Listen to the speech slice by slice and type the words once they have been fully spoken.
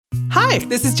Hi,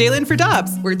 this is Jalen for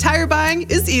Dobbs, where tire buying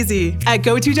is easy. At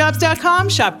GoToDobbs.com,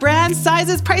 shop brands,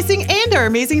 sizes, pricing, and our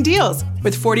amazing deals.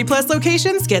 With 40-plus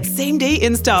locations, get same-day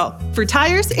install. For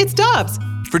tires, it's Dobbs.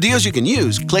 For deals you can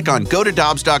use, click on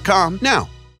GoToDobbs.com now.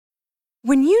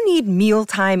 When you need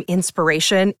mealtime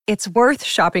inspiration, it's worth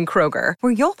shopping Kroger,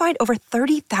 where you'll find over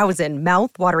 30,000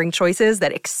 mouth-watering choices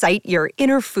that excite your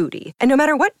inner foodie. And no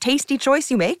matter what tasty choice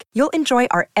you make, you'll enjoy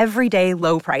our everyday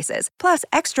low prices, plus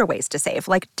extra ways to save,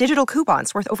 like digital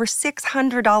coupons worth over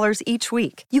 $600 each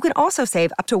week. You can also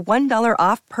save up to $1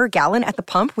 off per gallon at the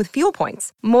pump with fuel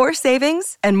points. More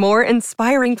savings and more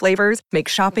inspiring flavors make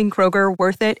shopping Kroger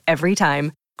worth it every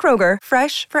time. Kroger,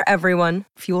 fresh for everyone.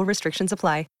 Fuel restrictions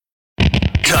apply.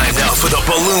 Time now for the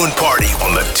balloon party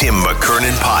on the Tim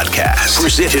McKernan podcast.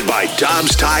 Presented by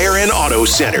Dobbs Tire and Auto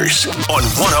Centers on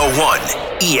 101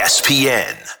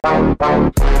 ESPN.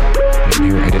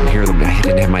 I didn't hear them. I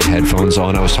didn't have my headphones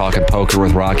on. I was talking poker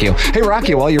with Rocky. Hey,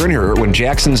 Rocky, while you're in here, when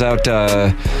Jackson's out,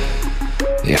 another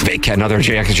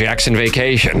Jackson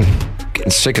vacation.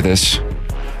 Getting sick of this.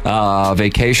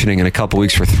 Vacationing in a couple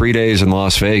weeks for 3 days in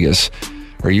Las Vegas.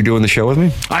 Are you doing the show with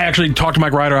me? I actually talked to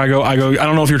Mike Ryder. I go. I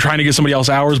don't know if you're trying to get somebody else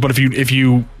hours, but if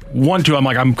you want to,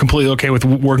 I'm completely okay with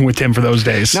working with Tim for those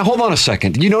days. Now hold on a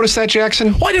second. Did you notice that,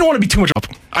 Jackson? Well, I didn't want to be too much up.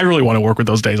 I really want to work with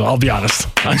those days. I'll be honest.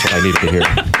 That's what I needed to hear.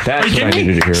 That's what I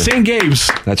needed to hear. St.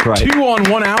 Gabe's. That's right. 2 on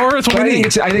 1 hour. That's what we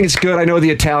need. I think it's good. I know the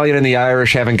Italian and the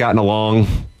Irish haven't gotten along,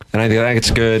 and I think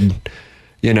it's good.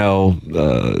 You know,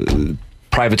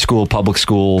 private school, public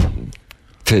school.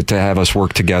 To have us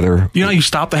work together. You know, you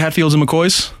stop the Hatfields and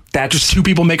McCoys. That's just two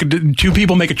people make a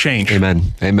change.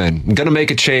 Amen. I'm going to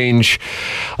make a change.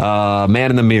 Man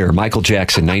in the Mirror, Michael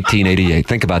Jackson, 1988.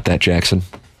 Think about that, Jackson.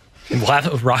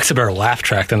 Rock's a better laugh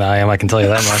track than I am. I can tell you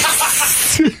that much.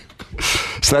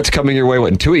 So that's coming your way.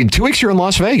 What, in 2 weeks? 2 weeks you're in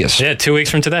Las Vegas. Yeah, 2 weeks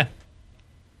from today.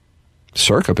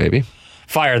 Circa, baby.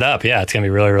 Fired up. Yeah, it's going to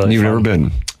be really, really You've fun. never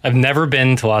been? I've never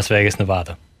been to Las Vegas,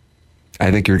 Nevada.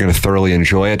 I think you're going to thoroughly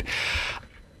enjoy it.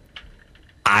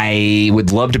 I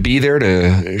would love to be there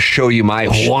to show you my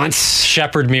wants.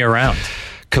 Shepherd me around.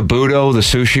 Kabuto, the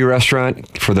sushi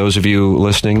restaurant, for those of you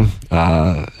listening,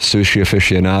 sushi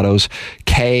aficionados,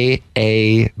 Kabuto.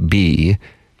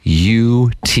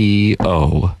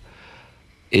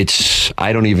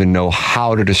 I don't even know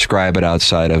how to describe it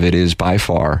outside of it is by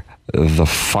far the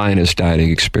finest dining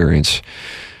experience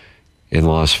in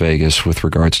Las Vegas with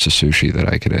regards to sushi that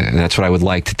I could, and that's what I would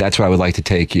like to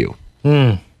take you.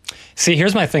 See,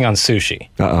 here's my thing on sushi.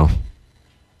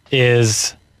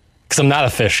 Is because I'm not a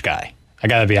fish guy. I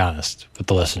got to be honest with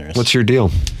the listeners. What's your deal?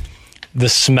 The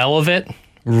smell of it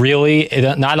really,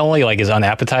 not only is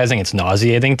unappetizing, it's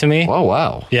nauseating to me. Oh,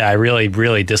 wow. Yeah, I really,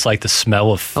 really dislike the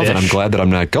smell of fish. Oh, then I'm glad that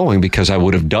I'm not going because I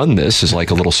would have done this as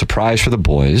like a little surprise for the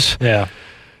boys. Yeah.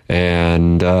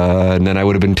 And then I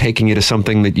would have been taking you to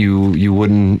something that you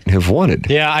wouldn't have wanted.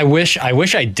 Yeah, I wish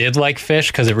I did like fish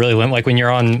because it really went like when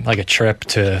you're on like a trip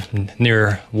to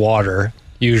near water.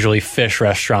 Usually fish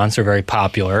restaurants are very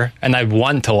popular, and I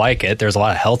want to like it. There's a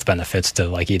lot of health benefits to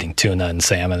like eating tuna and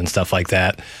salmon and stuff like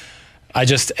that.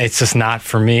 It's just not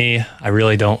for me. I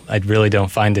really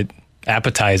don't find it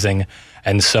appetizing,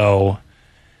 and so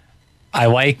I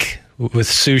like. With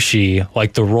sushi,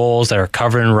 like the rolls that are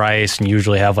covered in rice and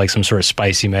usually have like some sort of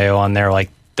spicy mayo on there, like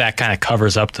that kind of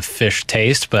covers up the fish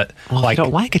taste. But I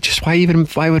don't like it. Just why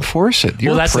would force it?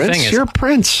 You're a prince. The thing is, you're a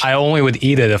prince. I only would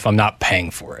eat it if I'm not paying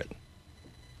for it.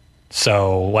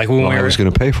 So like when I was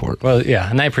going to pay for it. Well, yeah,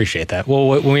 and I appreciate that. Well,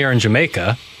 when we were in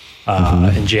Jamaica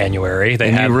in January,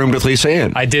 you roomed with Lisa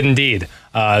Ann. I did indeed.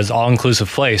 It was an all-inclusive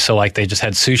place, so like they just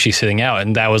had sushi sitting out,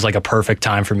 and that was like a perfect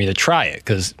time for me to try it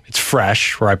because it's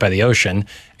fresh, right by the ocean,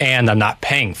 and I'm not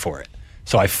paying for it.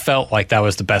 So I felt like that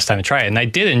was the best time to try it, and I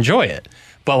did enjoy it.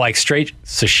 But like straight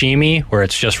sashimi, where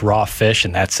it's just raw fish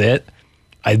and that's it,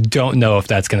 I don't know if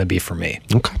that's going to be for me.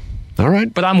 Okay, all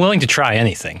right. But I'm willing to try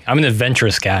anything. I'm an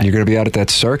adventurous guy. You're going to be out at that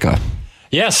Circa.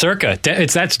 Yeah, Circa.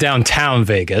 That's downtown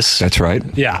Vegas. That's right.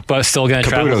 Yeah, but still going to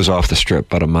travel. Kabuto's off the Strip,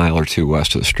 about a mile or two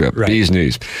west of the Strip. Right. Bee's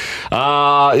knees.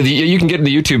 You can get in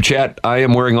the YouTube chat. I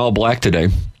am wearing all black today.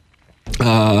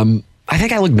 I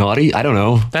think I look naughty. I don't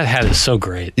know. That hat is so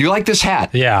great. You like this hat?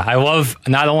 Yeah, I love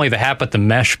not only the hat, but the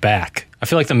mesh back. I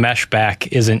feel like the mesh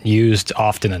back isn't used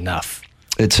often enough.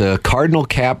 It's a Cardinal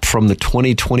cap from the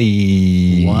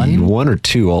 2021 or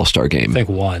 2 All-Star game. I think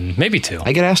 1, maybe 2.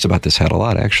 I get asked about this hat a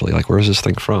lot, actually. Like, where's this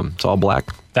thing from? It's all black.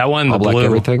 That one, all the black blue,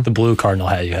 everything. The blue Cardinal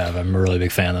hat you have, I'm a really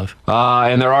big fan of.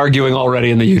 And they're arguing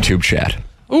already in the YouTube chat.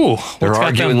 Ooh, They're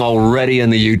arguing already in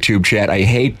the YouTube chat. I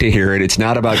hate to hear it. It's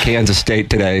not about Kansas State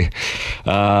today.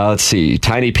 Let's see.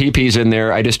 Tiny Peepee's in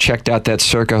there. I just checked out that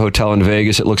Circa Hotel in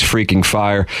Vegas. It looks freaking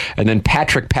fire. And then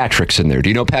Patrick's in there. Do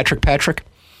you know Patrick? Patrick.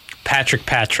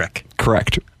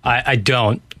 Correct. I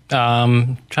don't.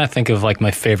 Trying to think of like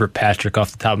my favorite Patrick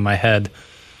off the top of my head.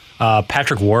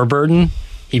 Patrick Warburton.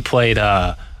 He played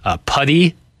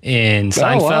Putty in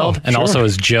Seinfeld and also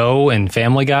as Joe in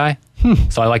Family Guy.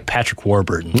 So I like Patrick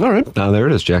Warburton. All right. Now there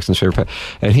it is, Jackson's favorite.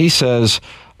 And he says,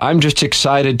 I'm just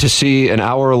excited to see an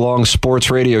hour-long sports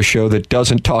radio show that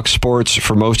doesn't talk sports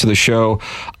for most of the show,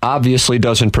 obviously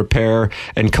doesn't prepare,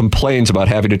 and complains about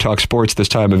having to talk sports this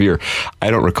time of year. I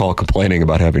don't recall complaining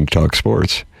about having to talk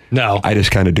sports. No. I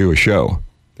just kind of do a show.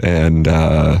 And,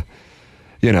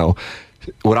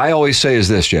 what I always say is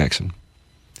this, Jackson.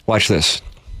 Watch this.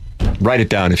 Write it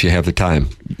down if you have the time.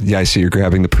 Yeah, I see you're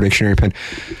grabbing the Pictionary pen.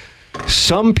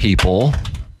 Some people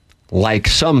like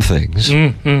some things.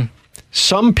 Mm-hmm.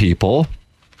 Some people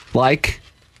like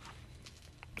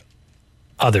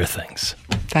other things.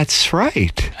 That's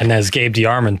right. And as Gabe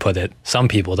DeArmond put it, some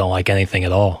people don't like anything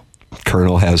at all.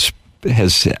 Colonel has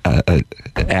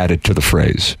added to the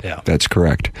phrase. Yeah. That's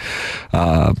correct.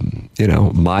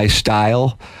 My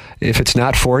style, if it's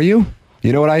not for you,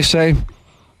 you know what I say?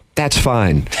 That's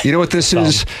fine. You know what this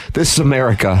is? This is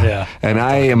America. Yeah. And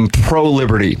I am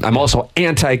pro-liberty. I'm also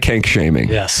anti-kink shaming.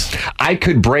 Yes. I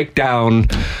could break down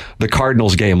the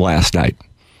Cardinals game last night.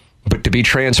 But to be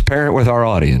transparent with our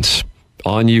audience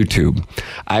on YouTube,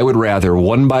 I would rather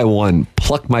one by one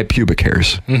pluck my pubic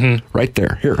hairs. Mm-hmm. Right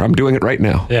there. Here, I'm doing it right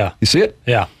now. Yeah. You see it?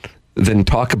 Yeah. Than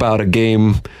talk about a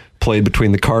game played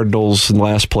between the Cardinals in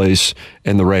last place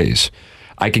and the Rays.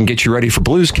 I can get you ready for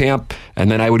Blues camp,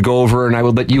 and then I would go over and I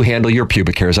would let you handle your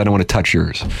pubic hairs. I don't want to touch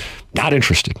yours. Not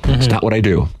interested. Mm-hmm. It's not what I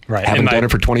do. Right. Haven't done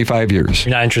it for 25 years.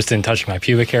 You're not interested in touching my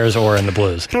pubic hairs or in the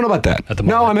Blues? I don't know about that. At the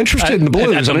moment. No, I'm interested in the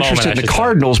Blues. I'm interested in the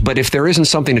Cardinals, but if there isn't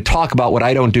something to talk about, what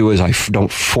I don't do is I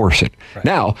don't force it. Right.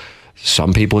 Now,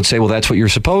 some people would say, well, that's what you're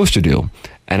supposed to do.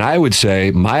 And I would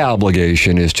say my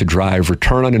obligation is to drive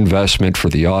return on investment for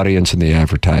the audience and the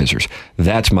advertisers.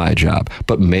 That's my job.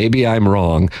 But maybe I'm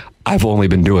wrong. I've only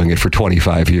been doing it for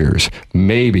 25 years.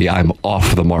 Maybe I'm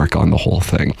off the mark on the whole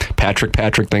thing. Patrick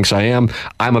thinks I am.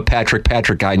 I'm a Patrick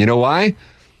guy. And you know why?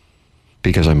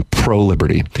 Because I'm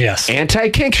pro-liberty. Yes.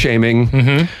 Anti-kink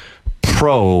shaming,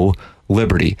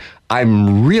 pro-liberty.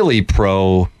 I'm really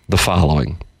pro the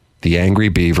following. The Angry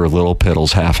Beaver, Little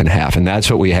Piddles, half and half. And that's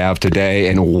what we have today.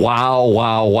 And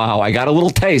wow. I got a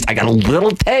little taste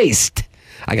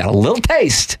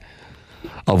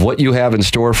of what you have in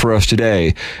store for us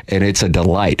today, and it's a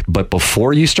delight. But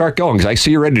before you start going, because I see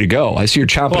you're ready to go, I see you're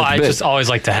chomping at the bit. I just always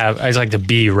like to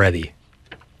be ready.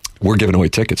 We're giving away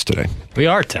tickets today. We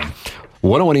are, Tim.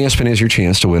 101 ESPN is your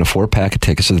chance to win a 4-pack of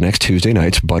tickets to the next Tuesday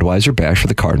night's Budweiser Bash for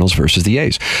the Cardinals versus the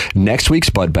A's. Next week's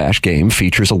Bud Bash game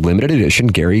features a limited edition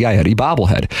Gary Gaetti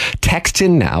bobblehead. Text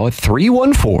in now at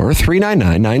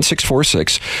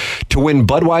 314-399-9646 to win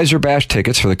Budweiser Bash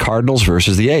tickets for the Cardinals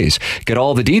versus the A's. Get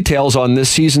all the details on this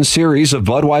season's series of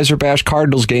Budweiser Bash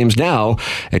Cardinals games now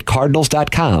at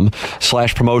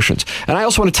cardinals.com/promotions. And I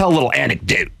also want to tell a little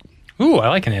anecdote. Ooh, I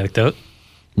like an anecdote.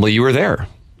 Well, you were there.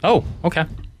 Oh, okay.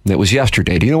 That was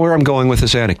yesterday. Do you know where I'm going with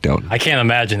this anecdote? I can't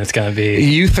imagine it's going to be...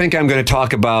 You think I'm going to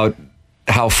talk about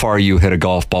how far you hit a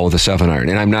golf ball with a 7-iron,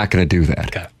 and I'm not going to do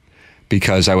that. Okay.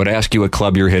 Because I would ask you what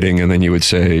club you're hitting, and then you would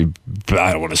say,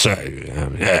 I don't want to say.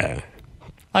 Yeah.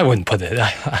 I wouldn't put it...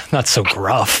 I'm not so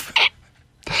gruff.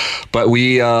 But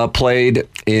we played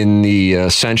in the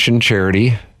Ascension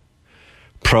Charity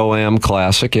Pro-Am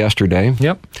Classic yesterday.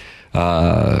 Yep.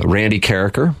 Randy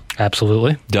Carricker.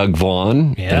 Absolutely. Doug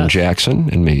Vaughn and Jackson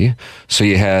and me. So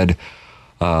you had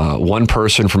one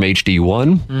person from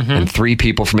HD1 and 3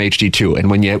 people from HD2. And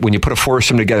when you put a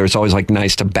foursome together, it's always like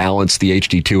nice to balance the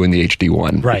HD2 and the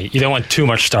HD1. Right. You don't want too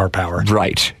much star power.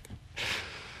 Right.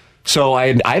 So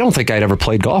I don't think I'd ever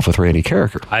played golf with Randy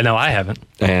Carricker. I know I haven't.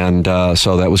 And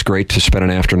so that was great to spend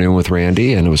an afternoon with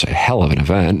Randy, and it was a hell of an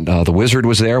event. The Wizard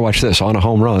was there. Watch this. On a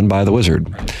home run by the Wizard.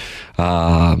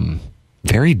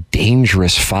 Very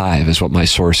dangerous 5 is what my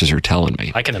sources are telling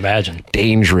me. I can imagine.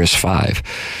 Dangerous 5.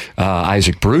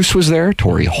 Isaac Bruce was there.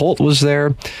 Torrey Holt was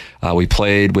there. We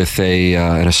played with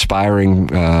an aspiring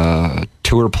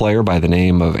tour player by the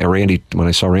name of Randy. When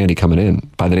I saw Randy coming in,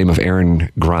 by the name of Aaron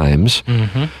Grimes.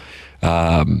 Mm-hmm.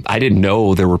 I didn't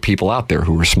know there were people out there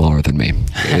who were smaller than me,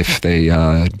 if they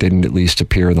didn't at least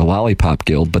appear in the Lollipop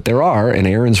Guild. But there are, and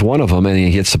Aaron's one of them, and he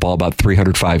hits the ball about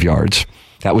 305 yards.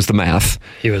 That was the math.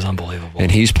 He was unbelievable.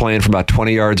 And he's playing from about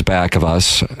 20 yards back of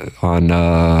us on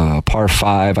par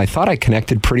 5. I thought I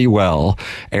connected pretty well.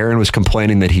 Aaron was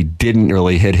complaining that he didn't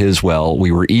really hit his well.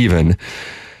 We were even.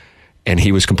 And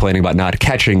he was complaining about not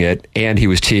catching it. And he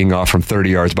was teeing off from 30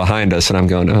 yards behind us. And I'm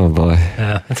going, oh, boy.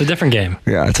 Yeah, it's a different game.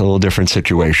 Yeah, it's a little different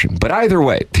situation. But either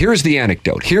way, here's the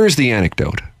anecdote.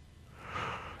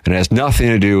 And it has nothing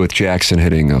to do with Jackson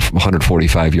hitting a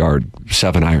 145-yard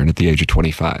 7-iron at the age of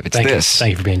 25. It's this. Thank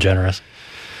you for being generous.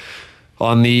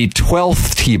 On the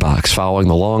 12th tee box following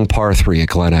the long par 3 at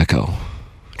Glen Echo,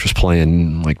 which was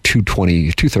playing like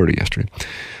 2:30 yesterday,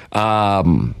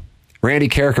 Randy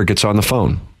Carricker gets on the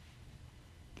phone.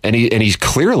 And he's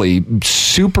clearly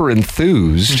super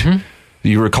enthused. Mm-hmm.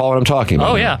 You recall what I'm talking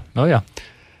about? Oh, yeah.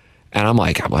 And I'm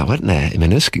like, what in the, I mean,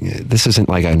 this isn't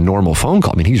like a normal phone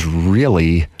call. I mean, he's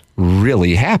really,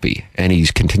 really happy. And he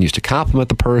continues to compliment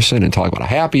the person and talk about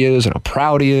how happy he is and how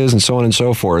proud he is and so on and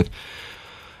so forth.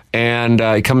 And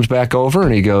he comes back over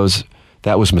and he goes,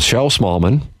 that was Michelle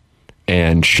Smallman.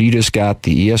 And she just got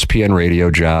the ESPN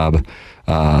radio job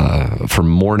for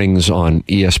mornings on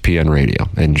ESPN radio.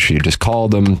 And she just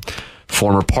called them.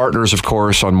 Former partners, of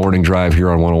course, on Morning Drive here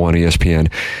on 101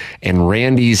 ESPN. And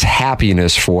Randy's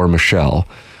happiness for Michelle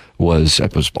was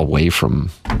away from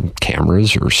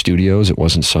cameras or studios. It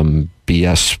wasn't some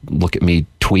BS look at me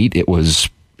tweet. It was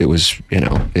authentic.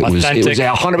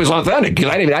 It was authentic because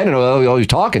I didn't know who I was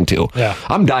talking to. Yeah.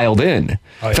 I'm dialed in.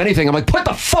 Oh, yeah. If anything, I'm like, put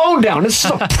the phone down. This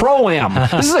is a pro-am.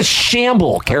 This is a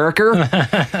shamble,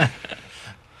 Carricker.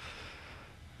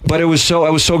 But I was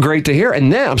so great to hear.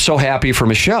 And then I'm so happy for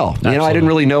Michelle. Absolutely. You know, I didn't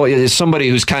really know, as somebody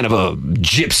who's kind of a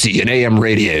gypsy in AM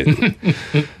radio.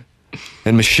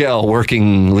 And Michelle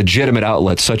working legitimate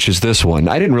outlets such as this one,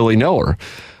 I didn't really know her.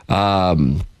 I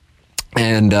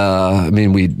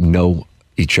mean, we know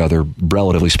each other,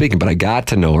 relatively speaking, but I got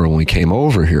to know her when we came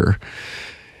over here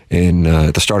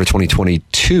at the start of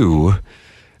 2022.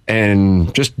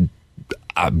 And just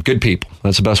good people.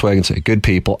 That's the best way I can say it. Good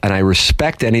people. And I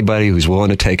respect anybody who's willing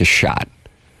to take a shot.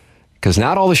 Because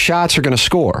not all the shots are going to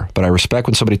score, but I respect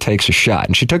when somebody takes a shot.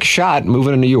 And she took a shot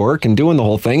moving to New York and doing the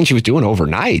whole thing. She was doing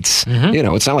overnights. Mm-hmm. You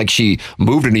know, it's not like she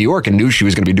moved to New York and knew she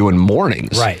was going to be doing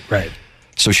mornings. Right.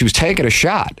 So she was taking a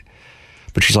shot.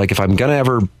 But she's like, if I'm going to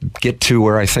ever get to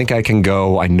where I think I can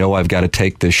go, I know I've got to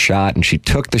take this shot. And she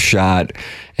took the shot,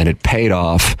 and it paid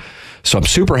off. So I'm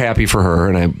super happy for her.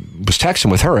 And I was texting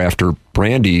with her after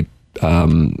Randy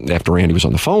was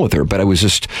on the phone with her. But I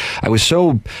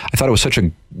thought it was such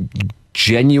a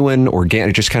genuine,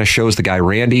 organic, it just kind of shows the guy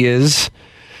Randy is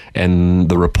and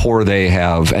the rapport they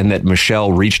have, and that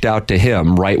Michelle reached out to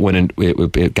him right when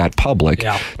it got public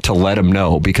to let him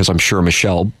know, because I'm sure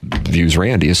Michelle views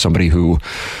Randy as somebody who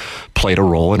played a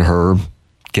role in her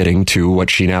getting to what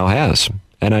she now has.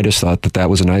 And I just thought that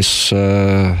was a nice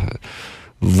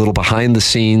little behind the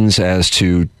scenes as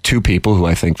to two people who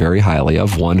I think very highly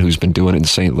of. One who's been doing it in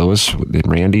St. Louis, and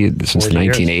Randy, since the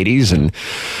 1980s, and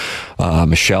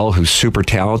Michelle, who's super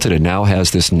talented and now has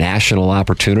this national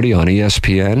opportunity on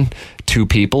ESPN. Two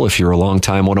people, if you're a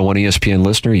longtime 101 ESPN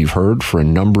listener, you've heard for a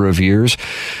number of years,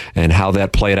 and how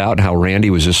that played out, and how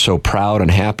Randy was just so proud and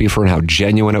happy for it, and how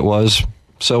genuine it was.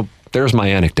 So there's my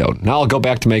anecdote. Now I'll go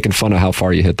back to making fun of how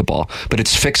far you hit the ball. But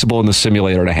it's fixable in the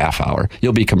simulator in a half hour.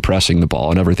 You'll be compressing the ball,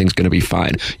 and everything's going to be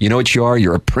fine. You know what you are?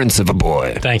 You're a prince of a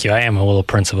boy. Thank you. I am a little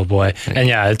prince of a boy. And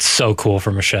yeah, it's so cool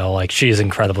for Michelle. Like, she's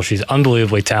incredible. She's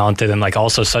unbelievably talented, and like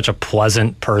also such a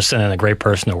pleasant person and a great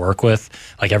person to work with.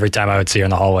 Like, every time I would see her in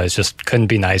the hallways, just couldn't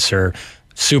be nicer.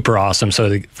 Super awesome.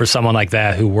 So for someone like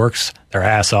that who works their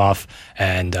ass off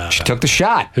and she took the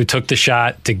shot. Who took the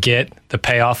shot to get the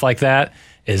payoff like that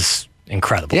is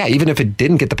incredible. Yeah, even if it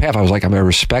didn't get the payoff, I was like, I'm going to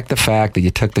respect the fact that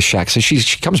you took the shot. So she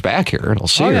comes back here, and I'll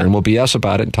see her, and we'll BS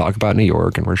about it and talk about New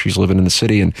York and where she's living in the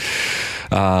city, and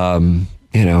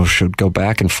she'll go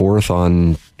back and forth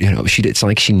on, it's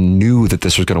like she knew that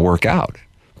this was going to work out.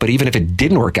 But even if it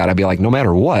didn't work out, I'd be like, no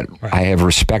matter what, I have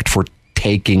respect for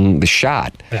taking the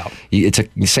shot. Yeah. It's a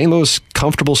St. Louis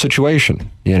comfortable situation,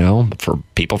 for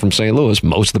people from St. Louis.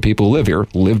 Most of the people who live here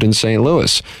lived in St.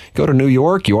 Louis. Go to New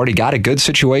York, you already got a good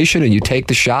situation, and you take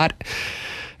the shot.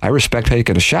 I respect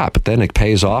taking a shot, but then it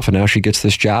pays off, and now she gets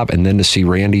this job, and then to see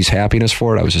Randy's happiness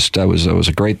for it, it was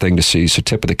a great thing to see. So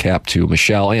tip of the cap to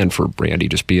Michelle and for Randy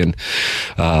just being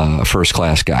a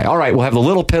first-class guy. All right, we'll have the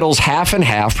Little Piddles half and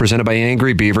half presented by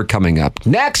Angry Beaver coming up.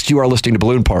 Next, you are listening to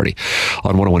Balloon Party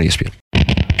on 101 ESPN.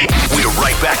 We're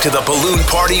right back to the Balloon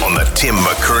Party on the Tim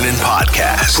McKernan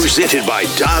Podcast. Presented by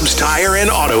Dobbs Tire and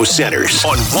Auto Centers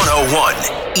on 101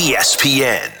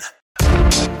 ESPN.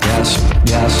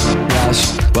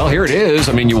 Yes. Well, here it is.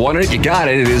 I mean, you wanted it, you got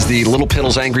it. It is the Little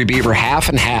Piddles Angry Beaver half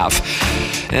and half.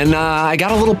 And I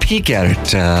got a little peek at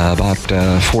it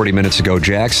about 40 minutes ago,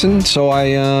 Jackson. So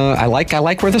I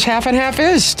like where this half and half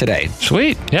is today.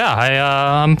 Sweet. Yeah,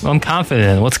 I'm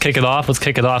confident. Let's kick it off. Let's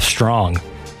kick it off strong.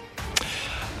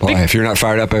 Boy, if you're not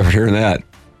fired up after hearing that.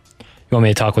 You want me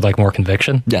to talk with more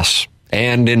conviction? Yes.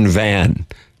 And in van.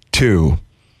 2,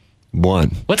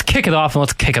 1. Let's kick it off, and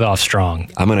let's kick it off strong.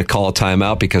 I'm going to call a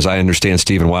timeout because I understand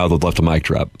Stephen Wildwood left a mic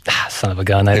drop. Son of a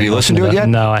gun. Have you listened to it yet?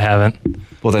 No, I haven't.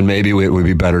 Well, then maybe it would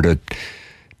be better to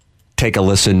take a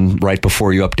listen right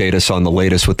before you update us on the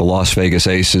latest with the Las Vegas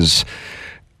Aces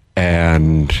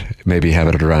and maybe have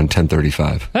it at around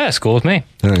 10:35. That's cool with me.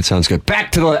 All right, sounds good.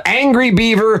 Back to the Angry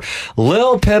Beaver,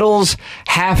 Lil Piddles,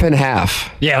 half and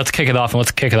half. Yeah, let's kick it off, and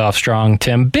let's kick it off strong,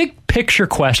 Tim. Big picture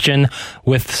question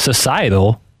with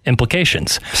societal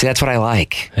implications. See, that's what I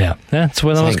like. Yeah, that's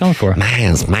what I was going for.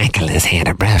 Miles Michael has had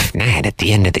a rough night at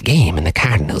the end of the game, and the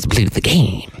Cardinals blew the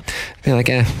game. I feel like,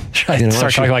 Should I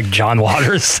start talking like John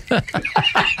Waters?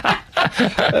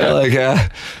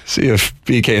 See if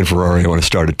BK and Ferrari want to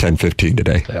start at 10:15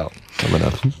 today. Yeah. I'm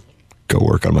going to go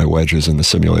work on my wedges in the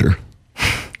simulator.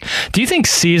 Do you think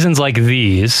seasons like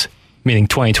these, meaning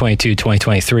 2022,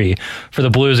 2023, for the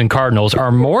Blues and Cardinals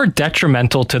are more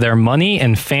detrimental to their money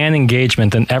and fan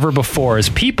engagement than ever before, as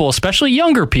people, especially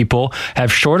younger people,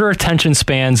 have shorter attention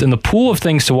spans and the pool of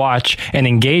things to watch and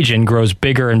engage in grows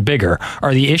bigger and bigger?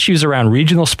 Are the issues around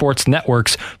regional sports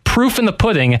networks proof in the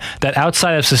pudding that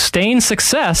outside of sustained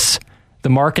success, the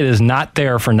market is not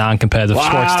there for non-competitive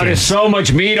sports teams? There's so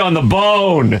much meat on the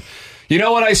bone. You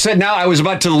know what I said now? I was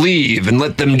about to leave and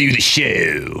let them do the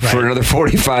show for another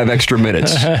 45 extra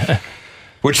minutes,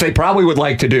 which they probably would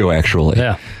like to do, actually.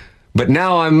 Yeah. But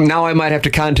now I might have to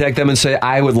contact them and say,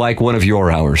 I would like one of your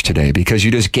hours today because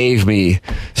you just gave me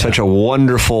such a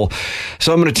wonderful...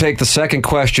 So I'm going to take the second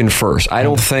question first. I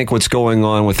don't think what's going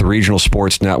on with the regional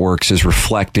sports networks is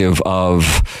reflective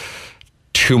of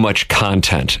too much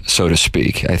content, so to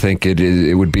speak. I think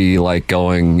it would be like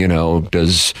going,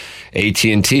 does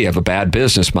AT&T have a bad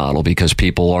business model because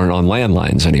people aren't on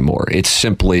landlines anymore? It's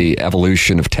simply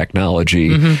evolution of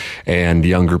technology and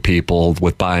younger people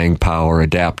with buying power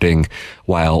adapting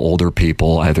while older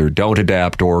people either don't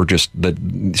adapt or just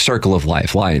the circle of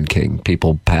life, Lion King,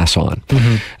 people pass on.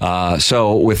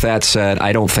 So with that said,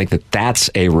 I don't think that that's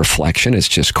a reflection. It's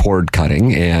just cord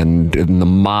cutting. And the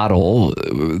model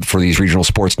for these regional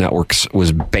sports networks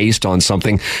was based on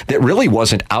something that really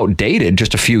wasn't outdated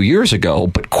just a few years ago,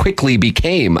 but quickly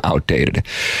became outdated.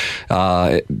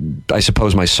 I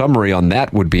suppose my summary on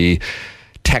that would be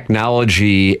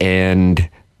technology and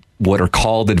what are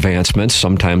called advancements.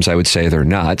 Sometimes I would say they're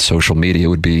not. Social media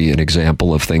would be an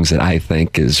example of things that I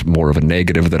think is more of a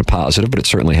negative than a positive, but it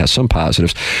certainly has some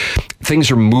positives.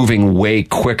 Things are moving way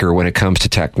quicker when it comes to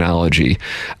technology.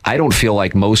 I don't feel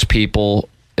like most people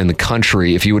in the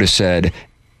country, if you would have said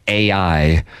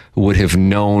AI, would have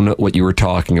known what you were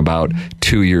talking about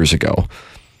 2 years ago.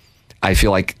 I feel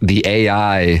like the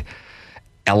AI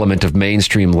element of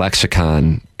mainstream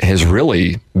lexicon has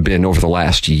really been over the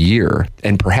last year,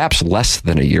 and perhaps less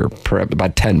than a year,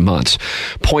 about 10 months.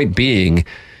 Point being,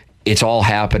 it's all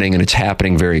happening, and it's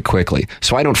happening very quickly.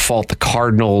 So I don't fault the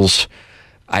Cardinals.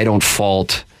 I don't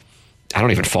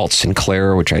even fault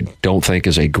Sinclair, which I don't think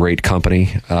is a great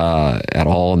company at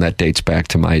all, and that dates back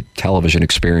to my television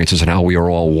experiences and how we are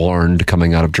all warned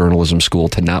coming out of journalism school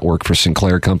to not work for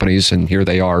Sinclair companies, and here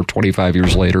they are 25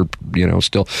 years later,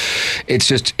 still. It's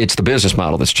the business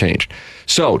model that's changed.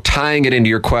 So tying it into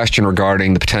your question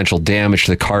regarding the potential damage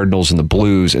to the Cardinals and the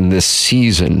Blues in this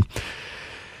season,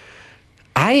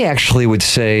 I actually would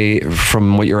say,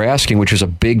 from what you're asking, which is a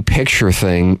big picture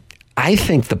thing, I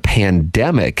think the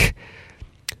pandemic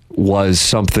was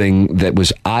something that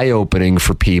was eye-opening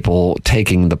for people,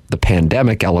 taking the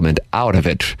pandemic element out of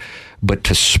it, but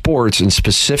to sports and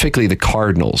specifically the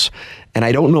Cardinals. And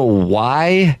I don't know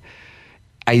why.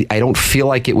 I don't feel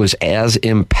like it was as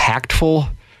impactful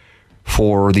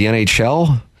for the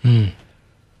NHL.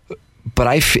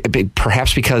 But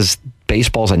perhaps because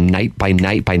baseball's a night by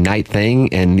night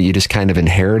thing, and you just kind of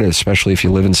inherit it, especially if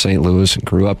you live in St. Louis and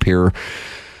grew up here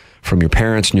from your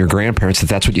parents and your grandparents,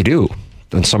 that's what you do.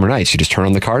 On summer nights, you just turn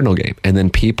on the Cardinal game. And then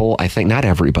people, I think not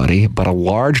everybody, but a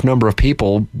large number of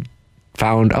people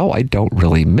found, I don't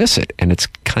really miss it. And it's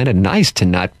kind of nice to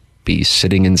not be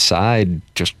sitting inside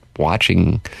just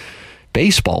watching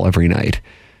baseball every night.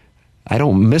 I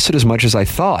don't miss it as much as I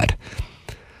thought.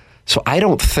 So I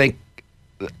don't think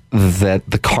that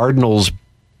the Cardinals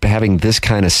having this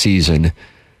kind of season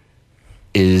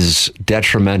is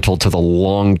detrimental to the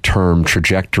long-term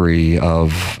trajectory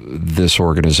of this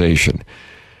organization.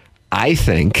 I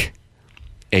think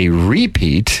a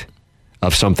repeat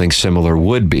of something similar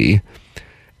would be,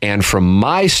 and from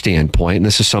my standpoint, and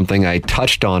this is something I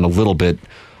touched on a little bit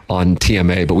on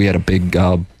TMA, but we had a big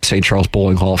St. Charles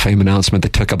Bowling Hall of Fame announcement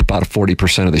that took up about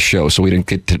 40% of the show, so we didn't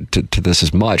get to this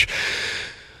as much.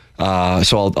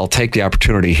 So I'll take the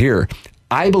opportunity here.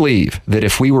 I believe that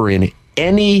if we were in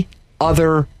any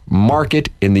other market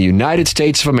in the United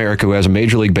States of America who has a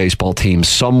Major League Baseball team,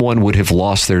 someone would have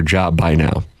lost their job by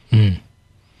now.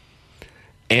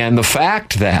 And the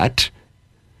fact that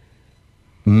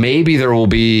maybe there will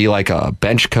be like a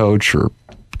bench coach or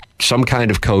some kind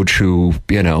of coach who,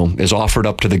 is offered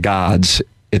up to the gods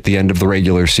at the end of the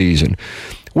regular season.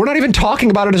 We're not even talking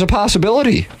about it as a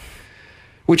possibility,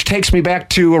 which takes me back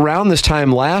to around this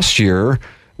time last year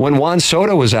when Juan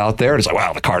Soto was out there. It's like,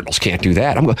 wow, the Cardinals can't do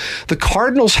that. The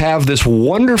Cardinals have this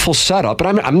wonderful setup,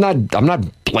 and I'm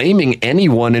not blaming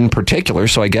anyone in particular,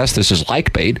 so I guess this is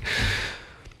like bait,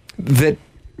 that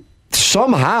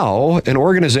somehow an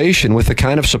organization with the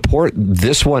kind of support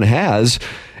this one has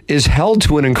is held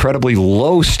to an incredibly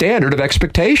low standard of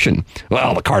expectation.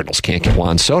 Well, the Cardinals can't get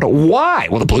Juan Soto. Why?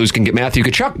 Well, the Blues can get Matthew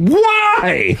Tkachuk.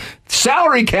 Why?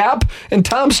 Salary cap, and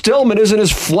Tom Stillman isn't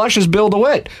as flush as Bill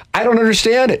DeWitt. I don't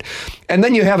understand it. And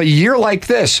then you have a year like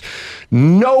this.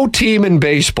 No team in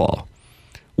baseball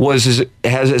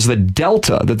has the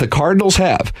delta that the Cardinals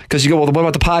have. Because you go, well, what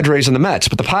about the Padres and the Mets?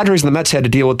 But the Padres and the Mets had to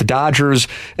deal with the Dodgers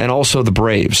and also the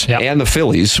Braves and the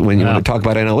Phillies, when you want to talk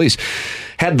about NL East,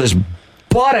 had this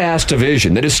butt-ass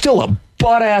division that is still a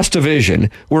butt-ass division.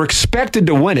 We're expected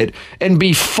to win it and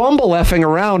be fumble-effing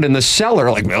around in the cellar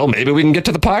like, well, maybe we can get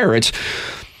to the Pirates.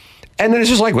 And then it's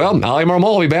just like, well, Ali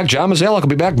Marmol will be back, John Mozeliak will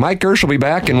be back, Mike Gersh will be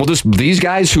back, and these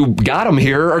guys who got him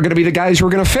here are going to be the guys who are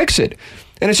going to fix it.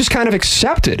 And it's just kind of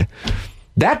accepted.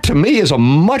 That, to me, is a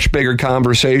much bigger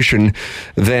conversation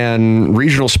than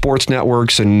regional sports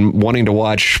networks and wanting to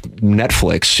watch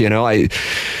Netflix.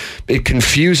 It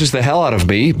confuses the hell out of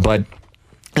me, but...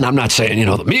 And I'm not saying,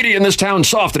 the media in this town's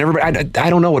soft and everybody. I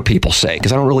don't know what people say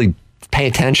because I don't really pay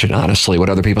attention, honestly, what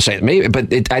other people say. Maybe,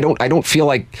 but I don't feel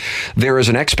like there is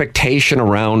an expectation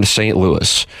around St.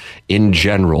 Louis in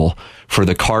general for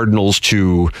the Cardinals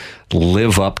to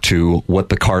live up to what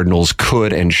the Cardinals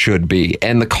could and should be.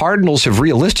 And the Cardinals have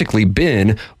realistically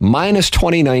been, minus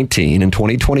 2019 and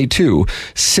 2022,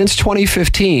 since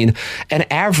 2015, an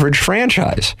average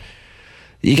franchise.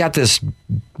 You got this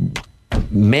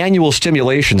manual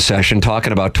stimulation session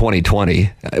talking about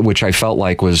 2020, which I felt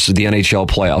like was the NHL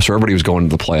playoffs, or everybody was going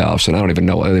to the playoffs, and I don't even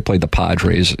know whether they played the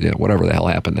Padres, whatever the hell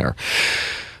happened there.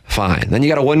 Fine. Then you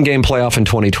got a one-game playoff in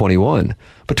 2021.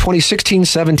 But 2016,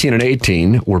 17, and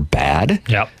 18 were bad.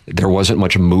 Yep. There wasn't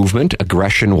much movement,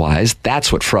 aggression-wise.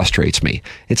 That's what frustrates me.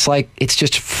 It's like, it's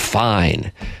just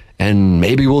fine. And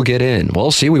maybe we'll get in.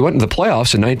 Well, see, we went into the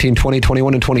playoffs in 19, 20,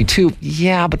 21, and 22.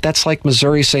 Yeah, but that's like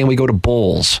Missouri saying we go to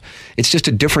bowls. It's just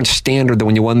a different standard than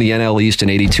when you won the NL East in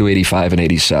 82, 85, and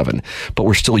 87. But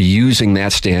we're still using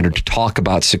that standard to talk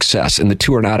about success, and the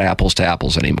two are not apples to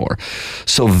apples anymore.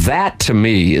 So that, to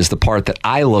me, is the part that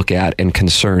I look at and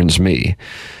concerns me.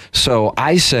 So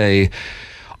I say,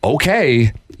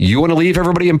 okay, you want to leave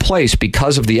everybody in place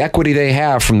because of the equity they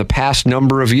have from the past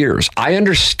number of years. I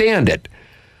understand it.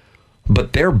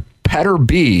 But there better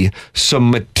be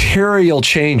some material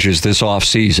changes this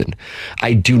offseason.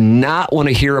 I do not want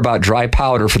to hear about dry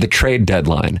powder for the trade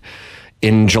deadline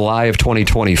in July of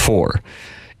 2024.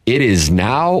 It is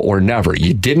now or never.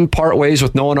 You didn't part ways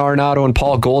with Nolan Arenado and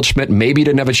Paul Goldschmidt. Maybe you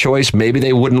didn't have a choice. Maybe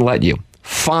they wouldn't let you.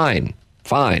 Fine.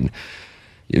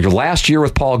 Your last year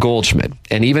with Paul Goldschmidt,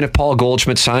 and even if Paul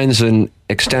Goldschmidt signs an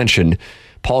extension,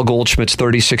 Paul Goldschmidt's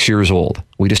 36 years old.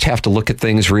 We just have to look at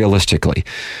things realistically.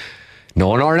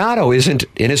 Nolan Arenado isn't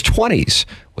in his 20s.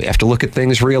 We have to look at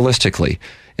things realistically.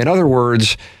 In other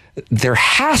words, there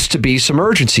has to be some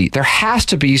urgency. There has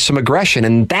to be some aggression.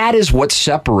 And that is what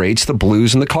separates the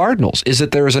Blues and the Cardinals, is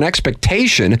that there is an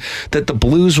expectation that the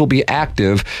Blues will be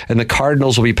active and the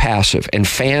Cardinals will be passive. And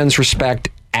fans respect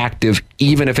active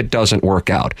even if it doesn't work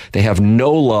out. They have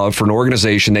no love for an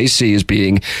organization they see as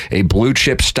being a blue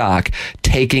chip stock,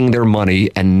 taking their money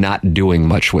and not doing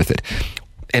much with it.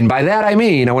 And by that, I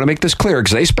mean, I want to make this clear,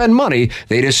 because they spend money,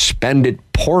 they just spend it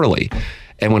poorly.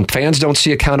 And when fans don't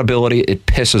see accountability, it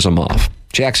pisses them off.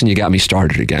 Jackson, you got me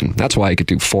started again. That's why I could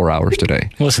do 4 hours today.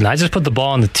 Listen, I just put the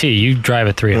ball on the tee. You drive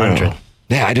at 300.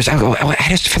 Yeah, I just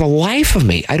for the life of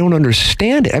me, I don't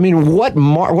understand it. I mean, what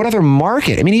other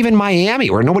market? I mean, even Miami,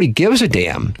 where nobody gives a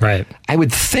damn. Right. I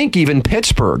would think even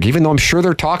Pittsburgh, even though I'm sure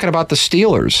they're talking about the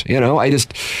Steelers.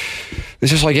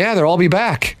 It's just like, yeah, they'll all be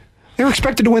back. They're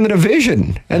expected to win the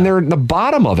division, and they're at the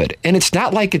bottom of it. And it's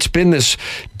not like it's been this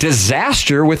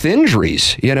disaster with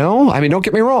injuries, you know? I mean, don't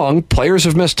get me wrong. Players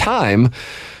have missed time,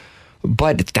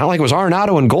 but it's not like it was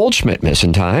Arenado and Goldschmidt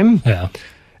missing time. Yeah.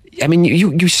 I mean,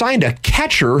 you signed a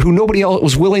catcher who nobody else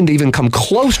was willing to even come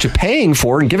close to paying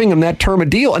for and giving him that term of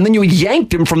deal, and then you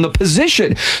yanked him from the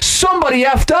position. Somebody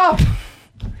effed up.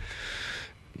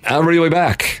 I'm really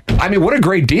back. I mean, what a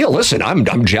great deal. Listen,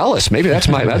 I'm jealous. Maybe that's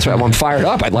why I'm fired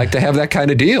up. I'd like to have that kind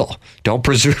of deal. Don't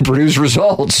produce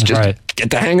results. Just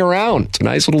get to hang around. It's a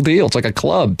nice little deal. It's like a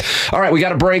club. All right, we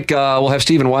got a break. We'll have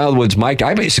Stephen Wildwood's mic.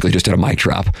 I basically just did a mic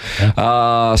drop.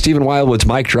 Yeah. Stephen Wildwood's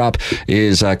mic drop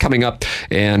is coming up,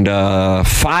 and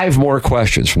 5 more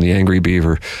questions from the Angry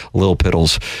Beaver, Lil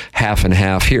Piddles, half and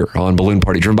half here on Balloon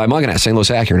Party, driven by Munganat, St. Louis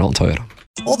Acura, and Alton Toyota.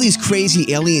 All these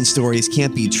crazy alien stories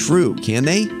can't be true, can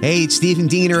they? Hey, it's Stephen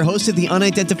Diener, host of the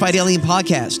Unidentified Alien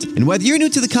Podcast. And whether you're new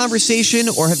to the conversation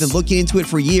or have been looking into it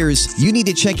for years, you need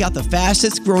to check out the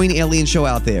fastest growing alien show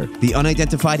out there, the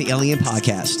Unidentified Alien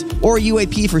Podcast, or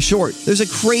UAP for short. There's a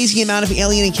crazy amount of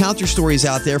alien encounter stories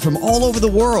out there from all over the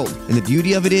world. And the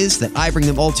beauty of it is that I bring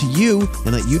them all to you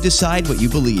and let you decide what you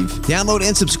believe. Download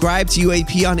and subscribe to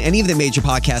UAP on any of the major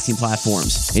podcasting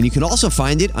platforms. And you can also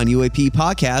find it on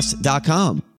UAPpodcast.com.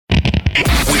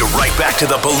 We're right back to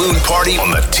the Balloon Party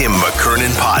on the Tim McKernan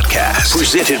Podcast.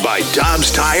 Presented by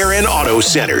Dobbs Tire and Auto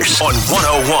Centers on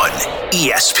 101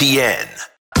 ESPN.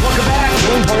 Welcome back,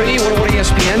 Balloon Party, 101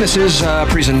 ESPN. This is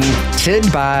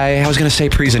presented by, I was going to say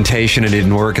presentation, it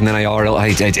didn't work, and then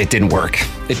it didn't work.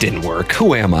 It didn't work.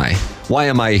 Who am I? Why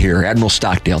am I here? Admiral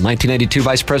Stockdale, 1992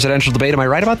 vice presidential debate. Am I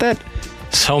right about that?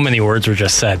 So many words were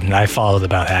just said, and I followed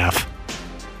about half.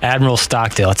 Admiral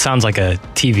Stockdale. It sounds like a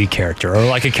TV character or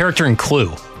like a character in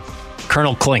Clue.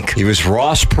 Colonel Klink. He was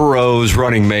Ross Perot's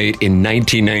running mate in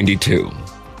 1992.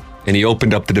 And he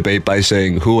opened up the debate by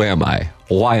saying, who am I?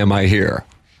 Why am I here?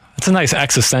 That's a nice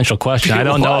existential question. I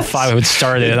don't know if I would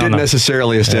start it. It didn't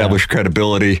necessarily establish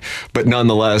credibility, but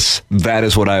nonetheless, that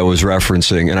is what I was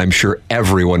referencing, and I'm sure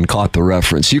everyone caught the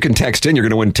reference. You can text in. You're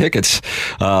going to win tickets.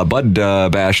 Bud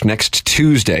Bash next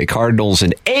Tuesday. Cardinals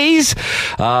and A's.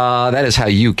 That is how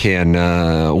you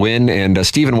can win. And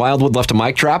Stephen Wildwood left a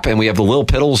mic drop, and we have the Lil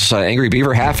Piddles Angry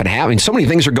Beaver half and half. I mean, so many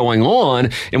things are going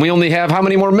on, and we only have how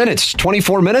many more minutes?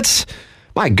 24 minutes?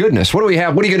 My goodness. What do we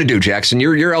have? What are you going to do, Jackson?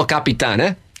 You're El Capitan,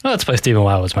 eh? Well, let's play Stephen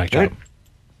Wildwood's mic drop.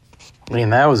 I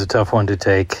mean, that was a tough one to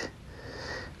take.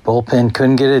 Bullpen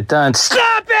couldn't get it done.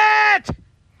 Stop it!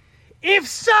 If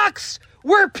sucks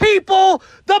were people,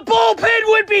 the bullpen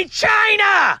would be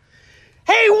China!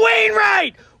 Hey,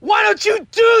 Wainwright, why don't you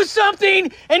do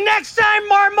something? And next time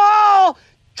Marmol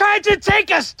tried to take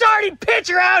a starting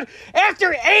pitcher out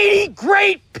after 80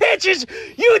 great pitches,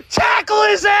 you tackle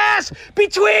his ass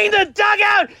between the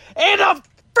dugout and the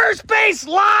first base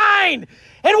line!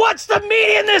 And what's the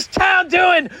media in this town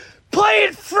doing?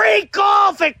 Playing free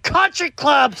golf at country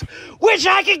clubs. Wish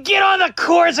I could get on the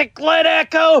course at Glen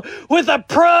Echo with a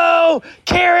pro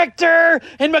character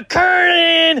and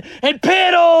McKernan and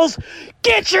Piddles.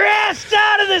 Get your ass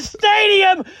down to the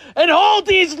stadium and hold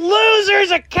these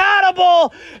losers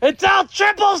accountable and tell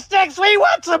Triple Sticks we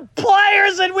want some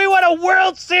players and we want a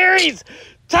World Series.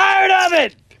 Tired of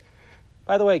it.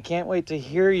 By the way, can't wait to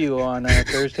hear you on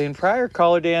Thursday and Friday.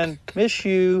 Caller Dan, miss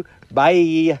you.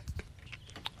 Bye.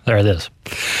 There it is.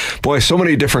 Boy, so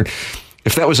many different...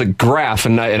 If that was a graph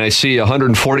and I see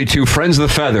 142 friends of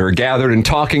the feather gathered and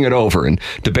talking it over and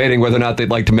debating whether or not they'd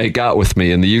like to make out with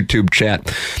me in the YouTube chat,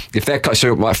 if that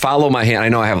so I follow my hand. I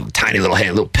know I have a tiny little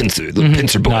hand, little pincer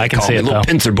boy. No, I can see it, little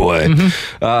pincer boy.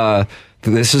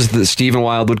 This is the Stephen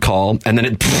Wildwood call, and then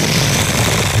it.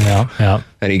 Yeah.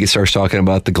 And he starts talking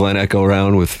about the Glen Echo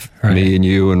round with me and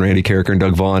you and Randy Carricker and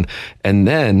Doug Vaughn. And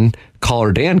then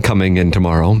caller Dan coming in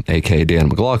tomorrow, a.k.a. Dan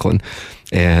McLaughlin.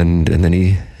 And then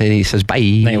he says, bye.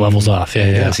 Then he levels off.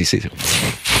 Yeah. Yes, he sees it.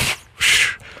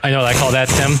 I know what I call that,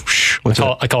 Tim.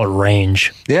 I call it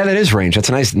range. Yeah, that is range. That's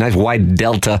a nice wide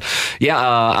delta. Yeah,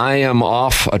 I am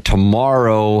off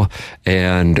tomorrow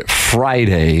and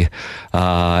Friday.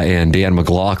 And Dan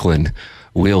McLaughlin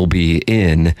will be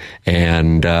in,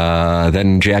 and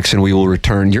then Jackson, we will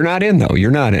return. You're not in, though. You're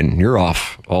not in. You're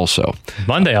off also.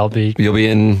 Monday, You'll be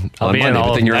in on Monday,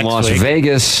 but then you're in Las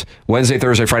Vegas Wednesday,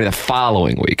 Thursday, Friday the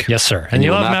following week. Yes, sir. And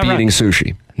you'll not be eating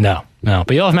sushi. No.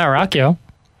 But you'll have Matt Rocchio.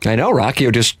 I know.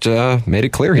 Rocchio just made it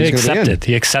clear he's going to be in.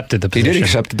 He accepted the position. He did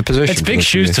accept the position. It's big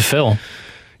shoes to fill.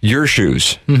 Your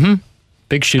shoes. Mm-hmm.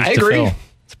 Big shoes to fill. I agree.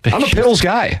 I'm a Piddles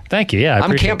guy. Thank you. Yeah,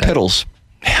 I'm Camp Piddles.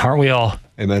 Aren't we all?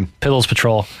 Amen. Piddles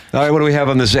Patrol. All right, what do we have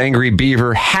on this Angry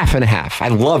Beaver? Half and a half. I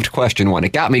loved question 1.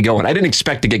 It got me going. I didn't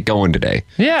expect to get going today.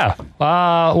 Yeah.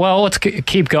 Well, let's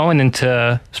keep going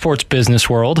into sports business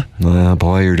world.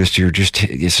 Boy,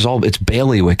 it's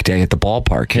bailiwick day at the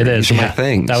ballpark. It is. These are my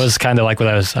things. That was kind of like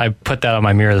I put that on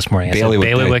my mirror this morning. I said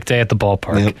bailiwick day at the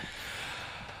ballpark. Yep.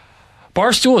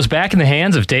 Barstool is back in the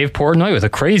hands of Dave Portnoy with a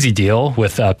crazy deal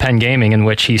with Penn Gaming, in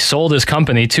which he sold his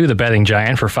company to the betting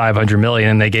giant for $500 million,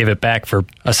 and they gave it back for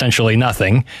essentially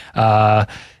nothing.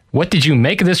 What did you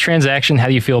make of this transaction? How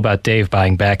do you feel about Dave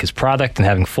buying back his product and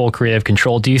having full creative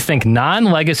control? Do you think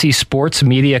non-legacy sports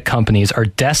media companies are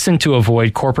destined to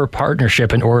avoid corporate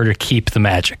partnership in order to keep the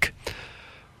magic?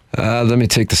 Let me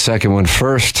take the second one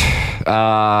first.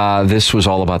 This was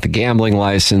all about the gambling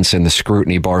license and the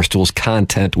scrutiny Barstool's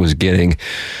content was getting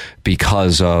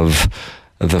because of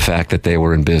the fact that they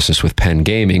were in business with Penn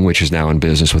Gaming, which is now in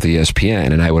business with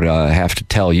ESPN. And I would have to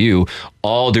tell you,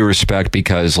 all due respect,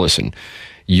 because, listen,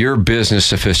 your business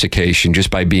sophistication just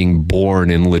by being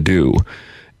born in Ladue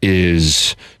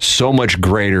is so much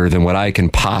greater than what I can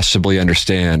possibly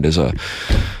understand as a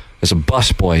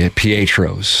busboy at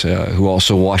Pietro's, who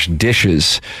also washed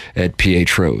dishes at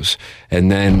Pietro's,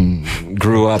 and then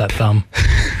grew up that thumb.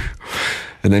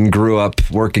 And then grew up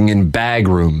working in bag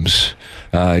rooms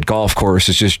at golf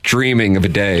courses, just dreaming of a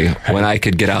day when I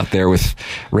could get out there with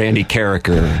Randy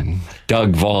Carricker and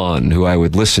Doug Vaughn, who I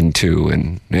would listen to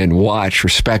and watch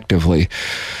respectively.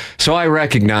 So I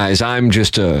recognize I'm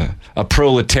just a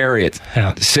proletariat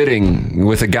sitting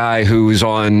with a guy who's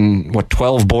on,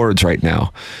 12 boards right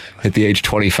now at the age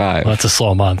 25. Well, that's a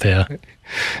slow month, yeah.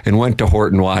 And went to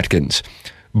Horton Watkins.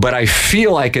 But I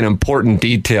feel like an important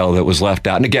detail that was left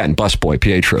out, and again, busboy,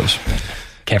 Pietro's.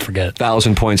 Can't forget.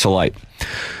 1,000 points of light.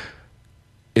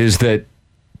 Is that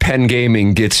Penn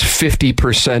Gaming gets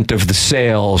 50% of the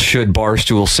sale should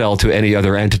Barstool sell to any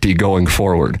other entity going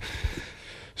forward.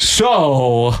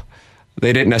 So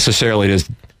they didn't necessarily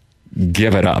just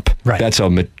give it up. Right. That's a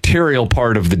material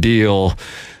part of the deal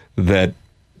that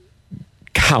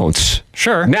counts.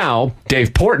 Sure. Now, Dave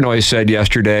Portnoy said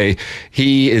yesterday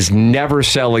he is never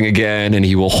selling again and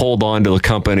he will hold on to the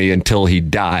company until he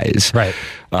dies. Right.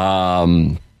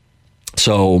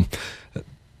 So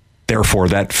therefore,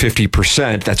 that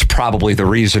 50%, that's probably the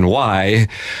reason why.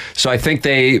 So I think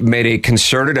they made a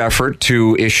concerted effort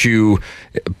to issue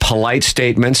polite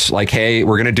statements like, hey,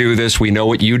 we're going to do this. We know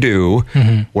what you do.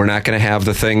 Mm-hmm. We're not going to have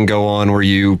the thing go on where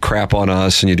you crap on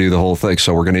us and you do the whole thing.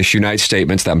 So we're going to issue nice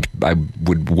statements. That I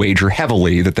would wager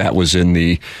heavily that was in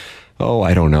the,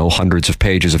 hundreds of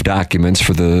pages of documents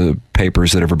for the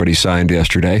papers that everybody signed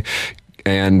yesterday.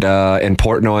 And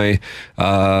Portnoy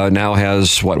now has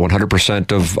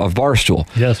 100% of Barstool.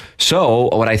 Yes. So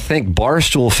what I think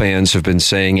Barstool fans have been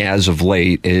saying as of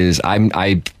late is I'm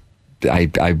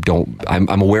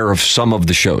aware of some of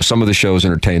the shows. Some of the shows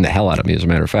entertain the hell out of me, as a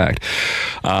matter of fact.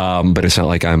 But it's not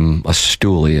like I'm a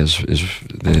stoolie, as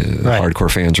the hardcore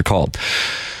fans are called.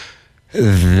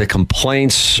 The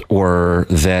complaints were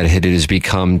that it has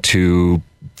become too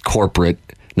corporate,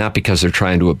 not because they're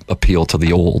trying to appeal to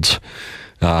the olds,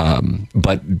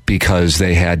 but because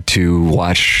they had to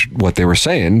watch what they were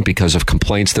saying because of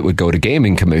complaints that would go to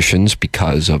gaming commissions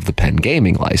because of the Penn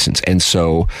Gaming license. And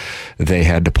so they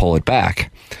had to pull it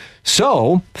back.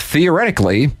 So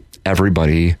theoretically,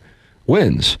 everybody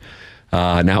wins.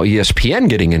 Now, ESPN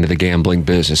getting into the gambling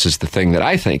business is the thing that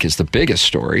I think is the biggest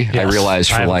story. Yes, I realize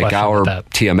for our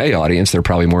TMA audience, they're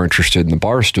probably more interested in the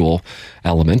Barstool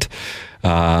element.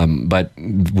 But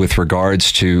with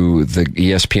regards to the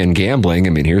ESPN gambling,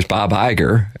 I mean, here's Bob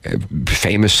Iger,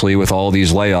 famously with all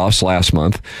these layoffs last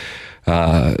month.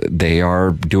 They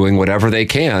are doing whatever they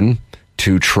can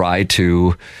to try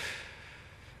to,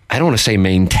 I don't want to say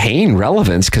maintain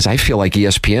relevance, because I feel like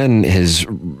ESPN is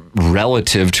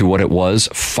relative to what it was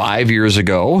 5 years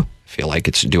ago. I feel like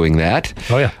it's doing that.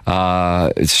 Oh, yeah.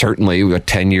 It's certainly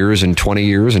 10 years and 20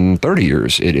 years and 30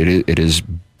 years. It is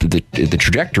the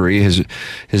trajectory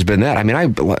has been that. I mean,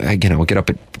 I get up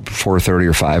at 4:30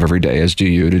 or 5 every day, as do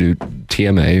you, to do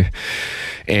TMA,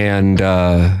 and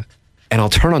I'll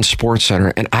turn on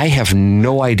SportsCenter, and I have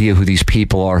no idea who these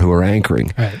people are who are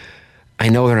anchoring. Right. I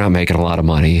know they're not making a lot of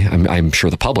money. I'm sure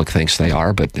the public thinks they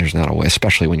are, but there's not a way,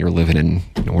 especially when you're living in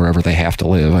wherever they have to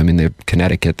live. I mean, they're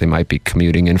Connecticut, they might be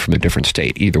commuting in from a different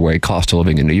state. Either way, cost of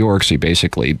living in New York, so you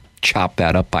basically chop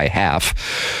that up by half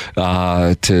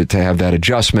to have that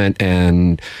adjustment.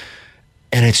 And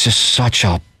it's just such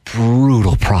a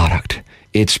brutal product.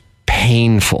 It's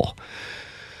painful.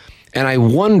 And I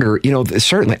wonder,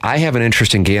 certainly I have an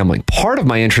interest in gambling. Part of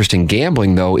my interest in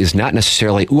gambling, though, is not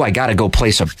necessarily, I got to go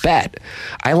place a bet.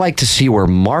 I like to see where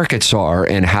markets are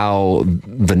and how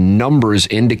the numbers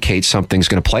indicate something's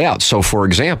going to play out. So, for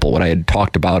example, what I had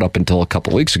talked about up until a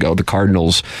couple of weeks ago, the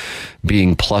Cardinals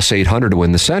being plus 800 to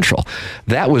win the Central.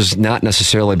 That was not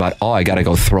necessarily about, I got to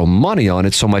go throw money on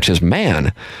it so much as,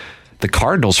 man, the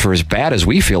Cardinals, for as bad as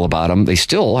we feel about them, they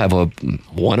still have a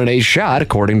 1 in 8 shot,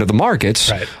 according to the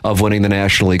markets, of winning the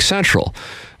National League Central.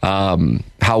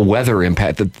 How weather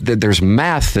impact, there's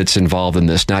math that's involved in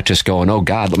this, not just going, oh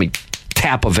God, let me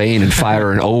tap a vein and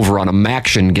fire an over on a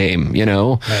Maction game,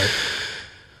 Right.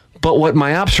 But what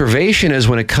my observation is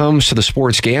when it comes to the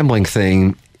sports gambling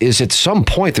thing is at some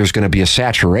point there's going to be a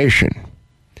saturation.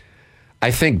 I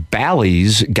think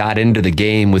Bally's got into the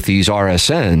game with these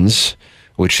RSNs,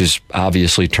 which has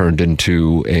obviously turned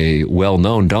into a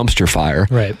well-known dumpster fire.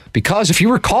 Right. Because if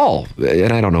you recall,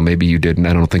 and I don't know, maybe you didn't,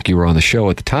 I don't think you were on the show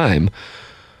at the time,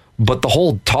 but the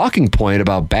whole talking point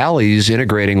about Bally's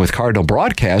integrating with Cardinal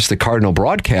Broadcast, the Cardinal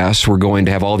Broadcasts were going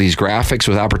to have all these graphics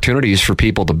with opportunities for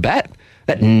people to bet.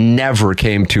 That never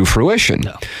came to fruition.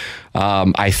 No.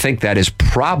 I think that is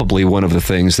probably one of the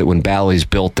things that when Bally's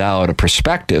built out a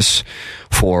prospectus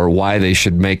for why they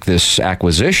should make this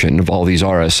acquisition of all these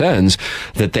RSNs,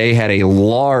 that they had a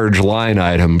large line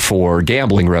item for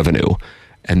gambling revenue,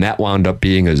 and that wound up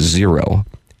being a zero.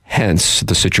 Hence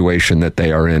the situation that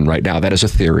they are in right now. That is a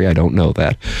theory. I don't know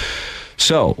that.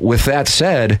 So with that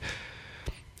said,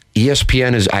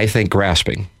 ESPN is, I think,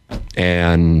 grasping.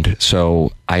 And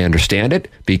so I understand it,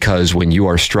 because when you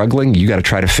are struggling, you got to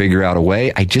try to figure out a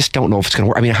way. I just don't know if it's going to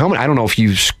work. I mean, I don't know if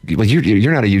you're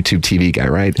not a YouTube TV guy,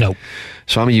 right? No.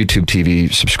 So I'm a YouTube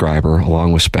TV subscriber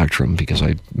along with Spectrum, because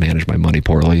I manage my money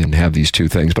poorly and have these two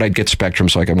things. But I get Spectrum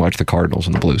so I can watch the Cardinals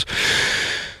and the Blues.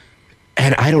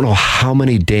 And I don't know how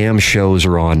many damn shows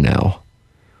are on now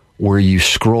where you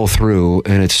scroll through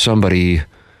and it's somebody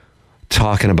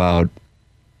talking about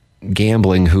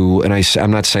gambling who, and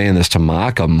I'm not saying this to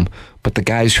mock them, but the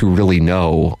guys who really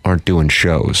know aren't doing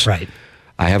shows. Right.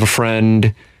 I have a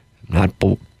friend, I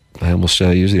almost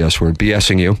use the S word,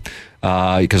 BSing you,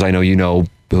 because I know you know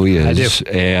who he is. I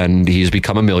do. And he's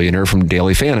become a millionaire from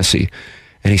Daily Fantasy.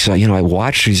 And he said, I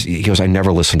watch these, he goes, I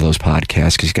never listen to those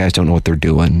podcasts because you guys don't know what they're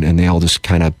doing and they all just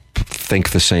kind of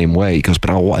think the same way. He goes, but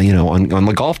on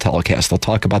the golf telecast, they'll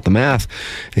talk about the math.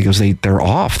 And he goes, they're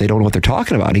off. They don't know what they're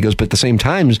talking about. He goes, but at the same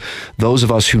time, those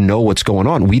of us who know what's going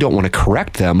on, we don't want to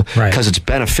correct them because it's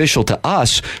beneficial to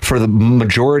us for the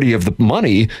majority of the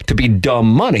money to be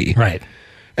dumb money. Right.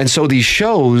 And so these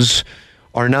shows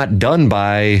are not done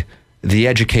by the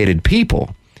educated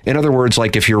people. In other words,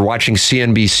 like if you're watching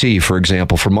CNBC, for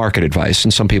example, for market advice,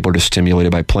 and some people are just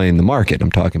stimulated by playing the market.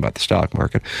 I'm talking about the stock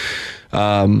market.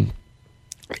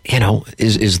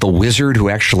 Is the wizard who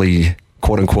actually,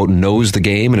 quote unquote, knows the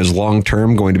game and is long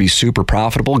term going to be super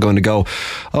profitable going to go,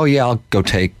 oh yeah, I'll go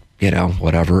take,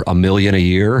 $1 million a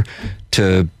year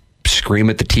to scream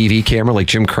at the TV camera like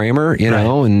Jim Cramer,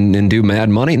 and do mad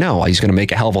money? No, he's going to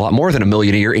make a hell of a lot more than $1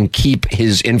 million a year and keep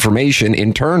his information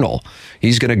internal.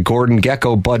 He's going to Gordon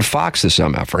Gekko, Bud Fox this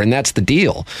MFR, and that's the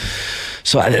deal.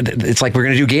 So it's like we're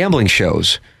going to do gambling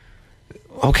shows.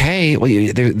 Okay,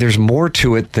 well, there's more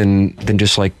to it than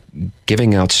just like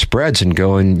giving out spreads and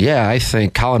going, yeah, I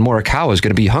think Colin Morikawa is going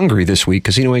to be hungry this week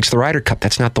because he makes the Ryder Cup.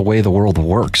 That's not the way the world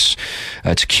works.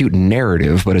 It's a cute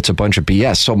narrative, but it's a bunch of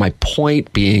BS. So my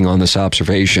point being on this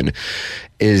observation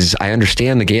is I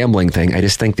understand the gambling thing. I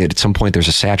just think that at some point there's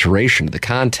a saturation of the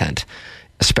content,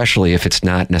 especially if it's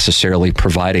not necessarily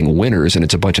providing winners and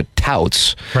it's a bunch of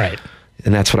touts. Right.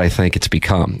 And that's what I think it's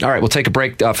become. All right, we'll take a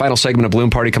break. Final segment of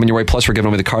Balloon Party coming your way. Plus, we're giving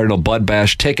away the Cardinal Bud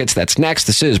Bash tickets. That's next.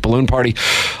 This is Balloon Party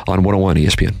on 101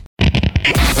 ESPN.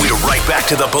 We're right back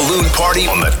to the Balloon Party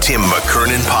on the Tim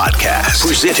McKernan Podcast.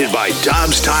 Presented by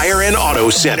Dobbs Tire and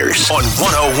Auto Centers on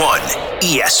 101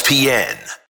 ESPN.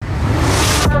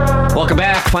 Welcome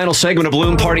back. Final segment of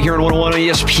Balloon Party here on 101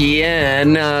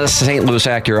 ESPN. St. Louis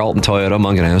Acura Alton Toyota,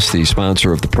 Munganess, the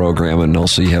sponsor of the program, and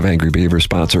also you have Angry Beaver,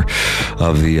 sponsor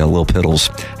of the Lil Piddles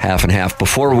half and half.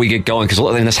 Before we get going, because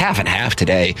it's half and half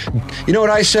today, you know what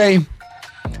I say?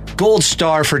 Gold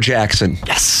star for Jackson.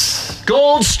 Yes.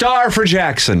 Gold star for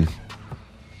Jackson.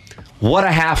 What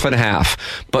a half and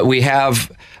half. But we have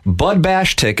Bud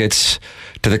Bash tickets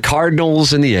to the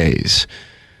Cardinals and the A's.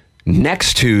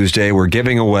 Next Tuesday, we're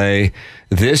giving away,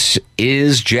 this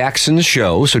is Jackson's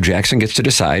show, so Jackson gets to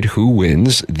decide who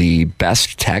wins the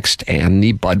best text and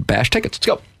the Bud Bash tickets. Let's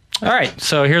go. All right,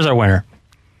 so here's our winner.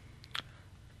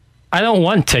 I don't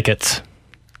want tickets.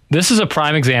 This is a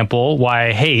prime example why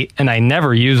I hate, and I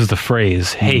never use the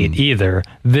phrase hate either,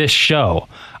 this show.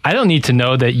 I don't need to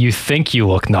know that you think you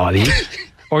look naughty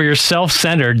or your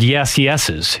self-centered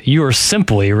yeses. You are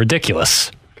simply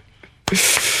ridiculous.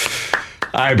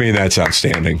 I mean, that's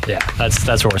outstanding. Yeah, that's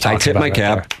what we're talking about. I tip my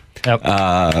cap. Yep.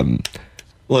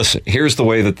 Listen, here's the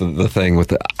way that the thing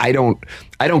with I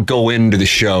don't go into the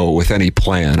show with any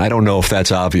plan. I don't know if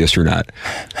that's obvious or not.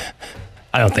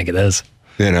 I don't think it is.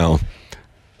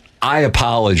 I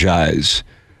apologize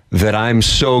that I'm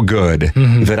so good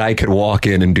that I could walk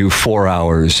in and do 4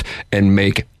 hours and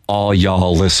make all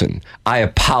y'all listen. I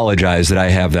apologize that I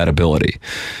have that ability.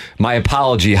 My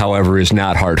apology, however, is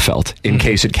not heartfelt, in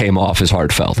case it came off as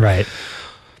heartfelt. Right.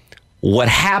 What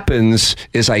happens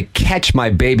is I catch my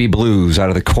baby blues out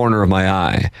of the corner of my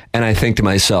eye, and I think to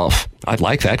myself, I'd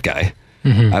like that guy.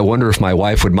 I wonder if my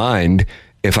wife would mind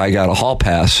if I got a hall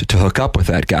pass to hook up with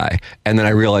that guy. And then I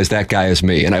realize that guy is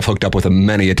me, and I've hooked up with him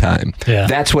many a time. Yeah.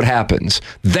 That's what happens.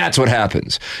 That's what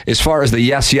happens. As far as the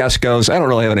yes goes, I don't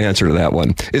really have an answer to that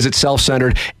one. Is it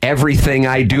self-centered? Everything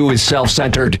I do is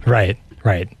self-centered. Right.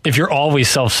 If you're always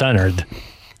self-centered,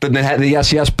 then the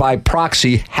yes by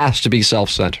proxy has to be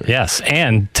self-centered. Yes,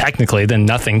 and technically, then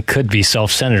nothing could be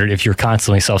self-centered if you're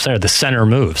constantly self-centered. The center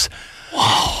moves.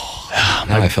 Whoa.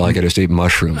 Now I feel like I just ate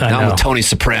mushrooms. Now I'm with Tony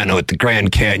Soprano at the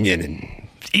Grand Canyon and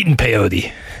eating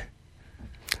peyote.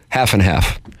 Half and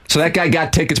half. So that guy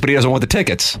got tickets, but he doesn't want the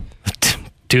tickets.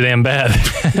 Too damn bad.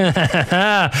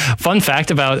 Fun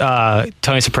fact about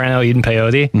Tony Soprano eating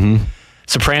peyote.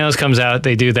 Sopranos comes out,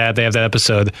 they do that, they have that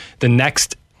episode. The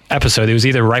next episode, it was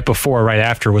either right before or right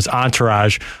after, was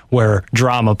Entourage, where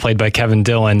Drama, played by Kevin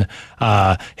Dillon,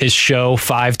 his show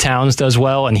Five Towns does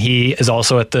well, and he is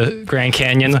also at the Grand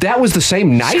Canyon. That was the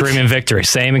same night? Screaming victory,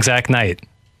 same exact night.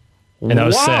 In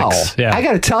 06. Wow. Yeah. I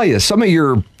got to tell you, some of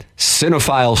your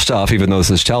cinephile stuff, even though this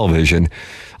is television,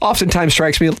 oftentimes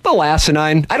strikes me a little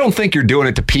asinine. I don't think you're doing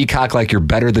it to peacock like you're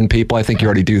better than people. I think you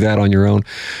already do that on your own.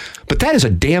 But that is a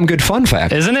damn good fun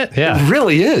fact. Isn't it? Yeah. It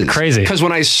really is. Crazy. Because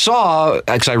when I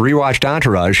rewatched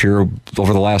Entourage here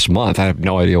over the last month, I have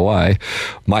no idea why.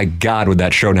 My God, would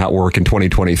that show not work in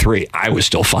 2023? I was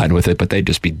still fine with it, but they'd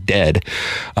just be dead.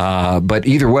 But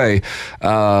either way,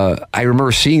 I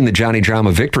remember seeing the Johnny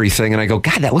Drama victory thing, and I go,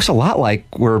 God, that looks a lot like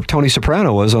where Tony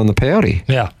Soprano was on the peyote.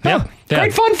 Yeah. Yeah.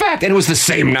 Great fun fact. And it was the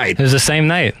same night. It was the same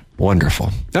night.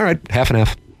 Wonderful. All right. Half and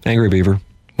half. Angry Beaver.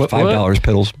 $5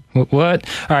 piddles. What?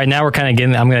 All right, now we're kind of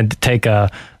getting. I'm going to take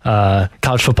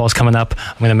college football's coming up.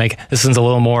 I'm going to make this one's a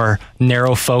little more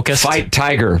narrow focused. Fight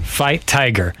Tiger.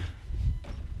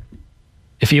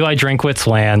 If Eli Drinkwitz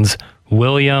lands,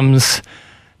 Williams,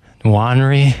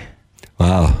 Wanry.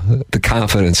 Wow, the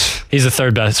confidence. He's the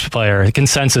third best player.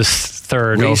 Consensus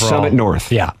third overall. Summit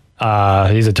North. Yeah.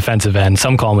 He's a defensive end.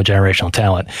 Some call him a generational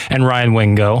talent. And Ryan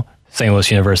Wingo, St.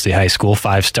 Louis University High School,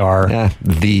 5-star. Yeah,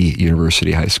 the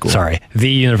University High School. Sorry, the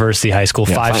University High School,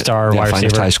 5-star wide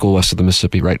receiver. High school west of the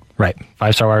Mississippi, right. Right,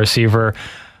 5-star wide receiver,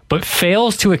 but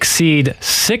fails to exceed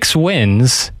 6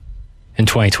 wins in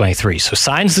 2023. So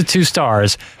signs the 2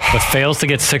 stars, but fails to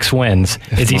get 6 wins.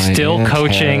 Is he still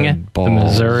coaching the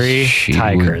Missouri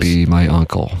Tigers? Would be my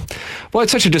uncle. Well,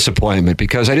 it's such a disappointment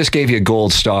because I just gave you a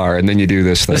gold star and then you do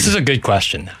this thing. This is a good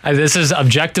question. This is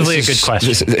objectively a good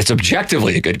question. It's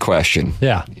objectively a good question.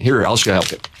 Yeah. Here, I'll just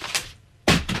help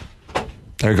you.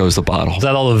 There goes the bottle. Is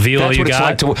that all the velo you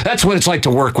got? That's what it's like to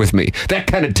work with me. That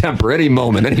kind of temper. Any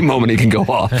moment he can go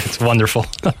off. It's wonderful.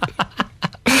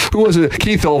 Who was it?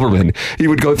 Keith Olbermann. He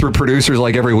would go through producers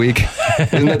like every week.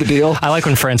 Isn't that the deal? I like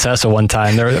when Francesa one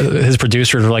time, his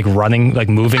producers were like running, like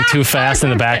moving too fast in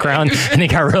the background, and he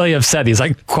got really upset. He's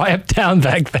like, quiet down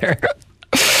back there.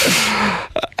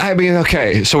 I mean,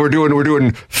 okay, so we're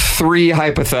doing 3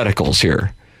 hypotheticals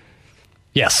here.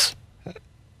 Yes.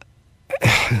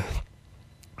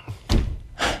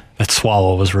 That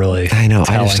swallow was really. I know.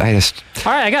 telling. I just.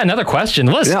 All right, I got another question.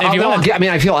 Listen,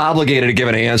 I feel obligated to give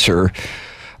an answer.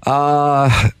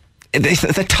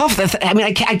 The tough.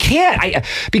 I can't.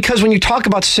 Because when you talk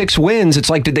about 6 wins, it's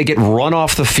like, did they get run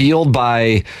off the field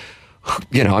by?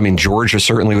 Georgia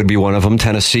certainly would be one of them.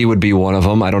 Tennessee would be one of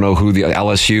them. I don't know who the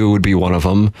LSU would be one of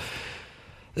them.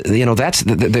 That's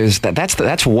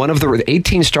one of the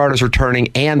 18 starters returning,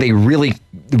 and they really,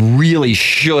 really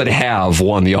should have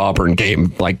won the Auburn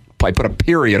game. Like, I put a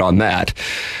period on that.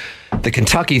 The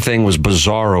Kentucky thing was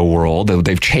bizarro world.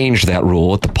 They've changed that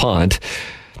rule at the punt,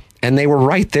 and they were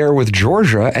right there with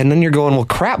Georgia. And then you're going, well,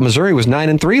 crap. Missouri was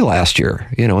 9-3 last year.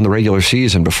 In the regular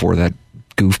season before that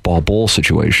goofball bowl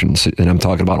situation. And I'm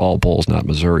talking about all bowls, not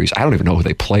Missouri's. I don't even know who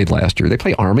they played last year. They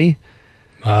play Army.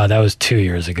 That was 2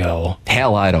 years ago.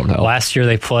 Hell, I don't know. Last year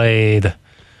they played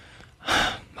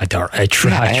I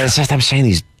try. Yeah, I'm saying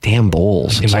these damn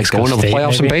bowls. It's like going to the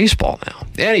playoffs in baseball now.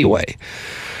 Anyway,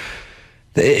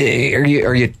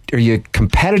 are you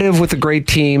competitive with the great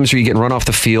teams? Or are you getting run off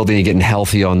the field and you getting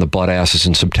healthy on the butt asses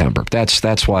in September?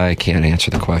 That's why I can't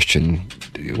answer the question.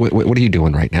 What are you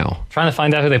doing right now? Trying to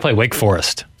find out who they play. Wake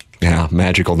Forest. Yeah,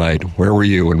 magical night. Where were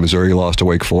you when Missouri lost to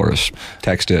Wake Forest?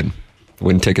 Text in.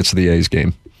 Win tickets to the A's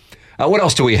game. What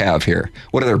else do we have here?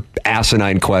 What other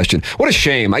asinine question? What a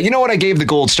shame. You know what? I gave the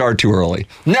gold star too early.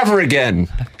 Never again.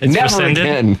 It's Never rescinded?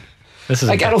 again.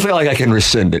 I don't feel like I can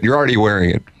rescind it. You're already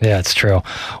wearing it. Yeah, it's true.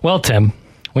 Well, Tim,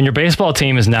 when your baseball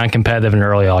team is non-competitive in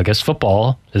early August,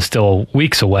 football is still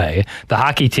weeks away. The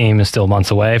hockey team is still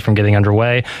months away from getting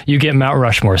underway. You get Mount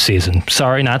Rushmore season.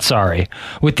 Sorry, not sorry.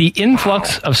 With the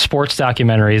influx of sports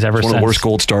documentaries ever since... One of the worst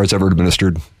gold stars ever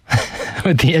administered.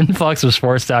 With the influx of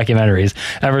sports documentaries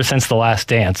ever since The Last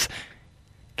Dance,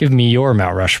 give me your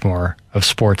Mount Rushmore of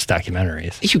sports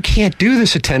documentaries. You can't do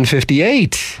this at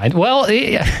 10:58.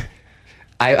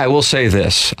 I will say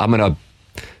this. I'm going to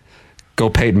go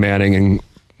Peyton Manning and,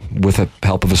 with the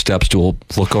help of a step stool,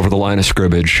 look over the line of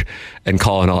scrimmage and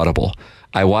call an audible.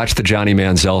 I watched the Johnny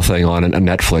Manziel thing on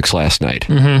Netflix last night,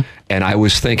 and I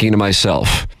was thinking to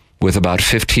myself, with about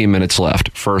 15 minutes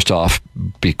left, first off,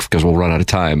 because we'll run out of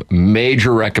time,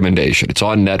 major recommendation. It's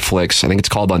on Netflix. I think it's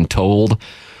called Untold.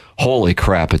 Holy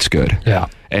crap, it's good. Yeah.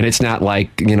 And it's not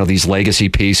like, these legacy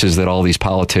pieces that all these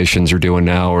politicians are doing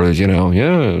now, or,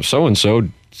 so-and-so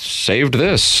saved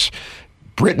this,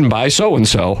 written by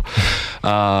so-and-so.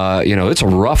 It's a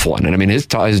rough one. And I mean, his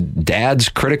dad's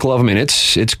critical of him, and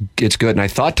it's good. And I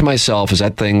thought to myself, as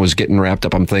that thing was getting wrapped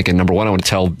up, I'm thinking, number one, I want to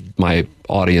tell my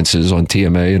audiences on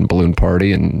TMA and Balloon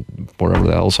Party and wherever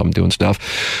else I'm doing stuff,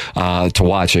 to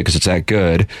watch it because it's that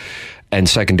good. And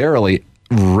secondarily,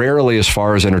 rarely as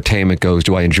far as entertainment goes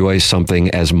do I enjoy something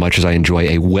as much as I enjoy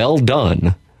a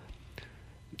well-done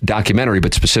documentary,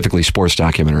 but specifically sports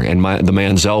documentary. And the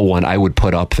Manziel one I would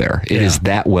put up there. It is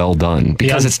that well done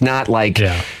because it's not like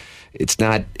it's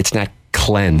not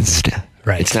cleansed.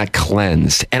 Right. It's not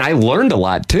cleansed. And I learned a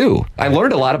lot too. I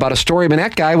learned a lot about a story. I mean,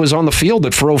 that guy was on the field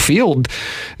at Faurot Field,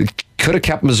 could have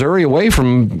kept Missouri away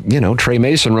from, Trey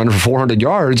Mason running for 400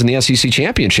 yards in the SEC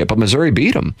championship, but Missouri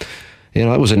beat him. It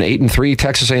was an 8-3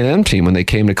 Texas A&M team when they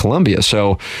came to Columbia.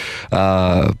 So,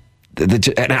 and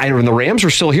the Rams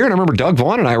were still here, and I remember Doug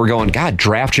Vaughn and I were going, God,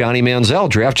 draft Johnny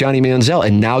Manziel.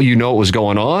 And now you know what was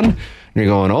going on. And you're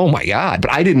going, oh my God.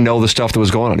 But I didn't know the stuff that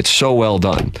was going on. It's so well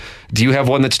done. Do you have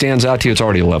one that stands out to you? It's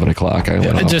already 11 o'clock.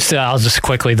 I'll just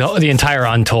quickly, the entire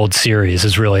Untold series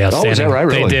is really outstanding. Oh, is that right?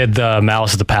 Really? They did the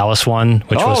Malice at the Palace one,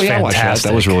 which was fantastic.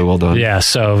 That was really well done. Yeah,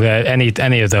 so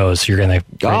any of those, you're going to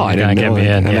get me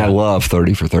in. And I love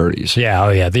 30 for 30s.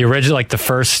 Yeah, the original, like the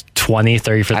first 20,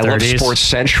 30 for 30s. I love Sports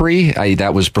Century.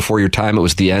 That was before your time. It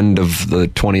was the end of the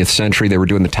 20th century. They were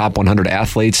doing the top 100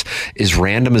 athletes. As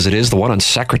random as it is, the one on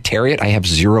Secretariat, I have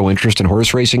zero interest in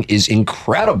horse racing, is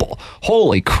incredible.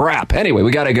 Holy crap. Anyway,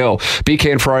 we got to go.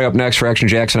 BK and Fry up next for Action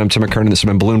Jackson. I'm Tim McKernan. This has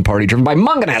been Balloon Party, driven by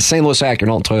Munganess, St. Louis Acura,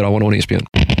 and Alton Toyota, 101 ESPN.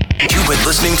 You've been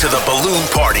listening to the Balloon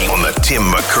Party on the Tim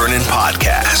McKernan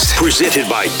Podcast, presented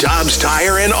by Dobbs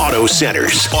Tire and Auto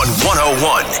Centers on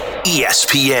 101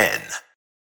 ESPN.